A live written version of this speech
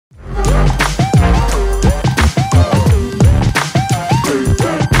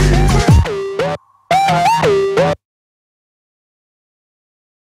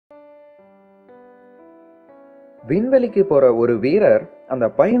விண்வெளிக்கு போற ஒரு வீரர் அந்த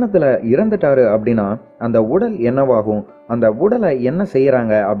பயணத்துல இறந்துட்டாரு அப்படின்னா அந்த உடல் என்னவாகும், அந்த உடலை என்ன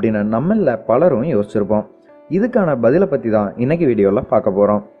செய்யறாங்க அப்படின்னு நம்மள பலரும் யோசிச்சிருப்போம். இதுக்கான பதிலை பத்தி தான் இன்னைக்கு வீடியோல பார்க்க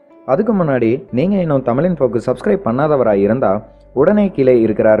போறோம். அதுக்கு முன்னாடி நீங்க இன்னும் தமிழின் போக்கு சப்ஸ்கிரைப் பண்ணாதவரா இருந்தா உடனே கீழே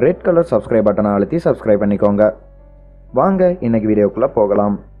இருக்கிற ரெட் கலர் சப்ஸ்கிரைப் பட்டனை அழுத்தி சப்ஸ்கிரைப் பண்ணிக்கோங்க. வாங்க இன்னைக்கு வீடியோக்குள்ள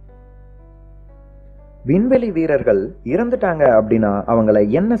போகலாம். விண்வெளி வீரர்கள் இறந்துட்டாங்க அப்படின்னா அவங்கள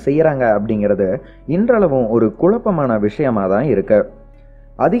என்ன செய்யறாங்க அப்படிங்கிறது இன்றளவும் ஒரு குழப்பமான விஷயமா தான் இருக்கு.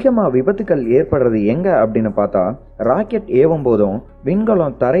 அதிகமா விபத்துக்கள் ஏற்படுறது எங்க அப்படின்னு பார்த்தா ராக்கெட் ஏவும் போதும்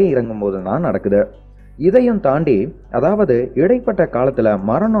விண்கலம் தரை இறங்கும் போதும் தான் நடக்குது. இதையும் தாண்டி அதாவது இடைப்பட்ட காலத்துல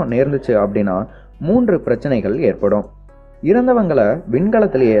மரணம் நேர்ந்துச்சு அப்படின்னா 3 பிரச்சனைகள் ஏற்படும். இறந்தவங்களை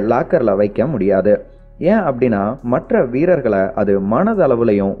விண்கலத்திலேயே லாக்கர்ல வைக்க முடியாது. ஏன் அப்படின்னா மற்ற வீரர்களை அது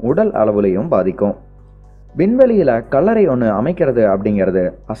மனதளவுலையும் உடல் அளவுலையும் பாதிக்கும். விண்வெளியில கல்லறை ஒன்று அமைக்கிறது அப்படிங்கிறது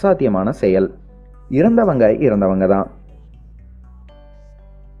அசாத்தியமான செயல். இறந்தவங்க தான்.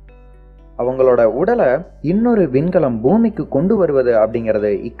 அவங்களோட உடலை இன்னொரு விண்கலம் பூமிக்கு கொண்டு வருவது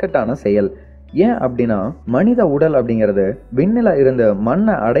அப்படிங்கிறது இக்கட்டான செயல். ஏன் அப்படின்னா மனித உடல் அப்படிங்கிறது விண்ணில இருந்து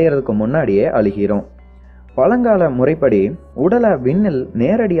மண்ணை அடையிறதுக்கு முன்னாடியே அழுகிரும். பழங்கால முறைப்படி உடலை விண்ணில்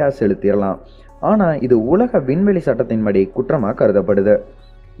நேரடியா செலுத்திடலாம். ஆனா இது உலக விண்வெளி சட்டத்தின்படி குற்றமா கருதப்படுது.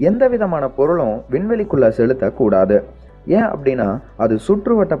 எந்த விதமான பொருளும் விண்வெளிக்குள்ள செலுத்தக்கூடாது. ஏன் அப்படின்னா அது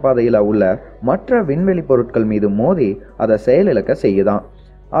சுற்றுவட்ட பாதையில உள்ள மற்ற விண்வெளி பொருட்கள் மீது மோதி அதை செயலிழக்க செய்யுதான்.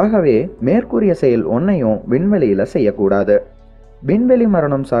 ஆகவே மேற்கூறிய செயல் ஒன்னையும் விண்வெளியில செய்யக்கூடாது. விண்வெளி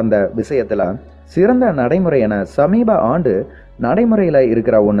மரணம் சார்ந்த விஷயத்துல சிறந்த நடைமுறை என சமீப ஆண்டு நடைமுறையில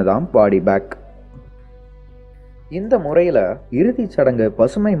இருக்கிற ஒண்ணுதான் பாடி பேக். இந்த முறையில இறுதி சடங்கு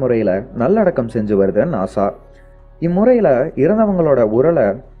பசுமை முறையில நல்லடக்கம் செஞ்சு வருது நாசா. இம்முறையில இறந்தவங்களோட உரலை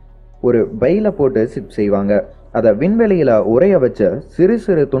ஒரு பையில போட்டு சிப் செய்வாங்க. அதை விண்வெளியில உரைய வச்சு சிறு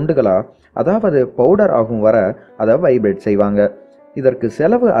சிறு துண்டுகளா அதாவது பவுடர் ஆகும் வர அதை வைப்ரேட் செய்வாங்க. இதற்கு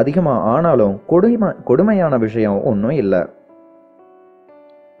செலவு அதிகமா ஆனாலும் கொடுமையான விஷயம் ஒன்றும் இல்லை.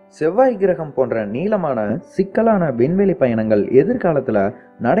 செவ்வாய் கிரகம் போன்ற நீளமான சிக்கலான விண்வெளி பயணங்கள் எதிர்காலத்துல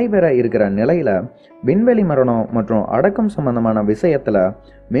நடைபெற இருக்கிற நிலையில விண்வெளி மரணம் மற்றும் அடக்கம் சம்பந்தமான விஷயத்துல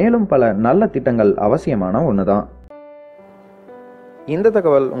மேலும் பல நல்ல திட்டங்கள் அவசியமான ஒண்ணுதான். இந்த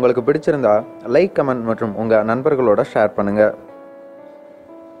தகவல் உங்களுக்கு பிடிச்சிருந்தா லைக், கமெண்ட் மற்றும் உங்க நண்பர்களோட ஷேர் பண்ணுங்க.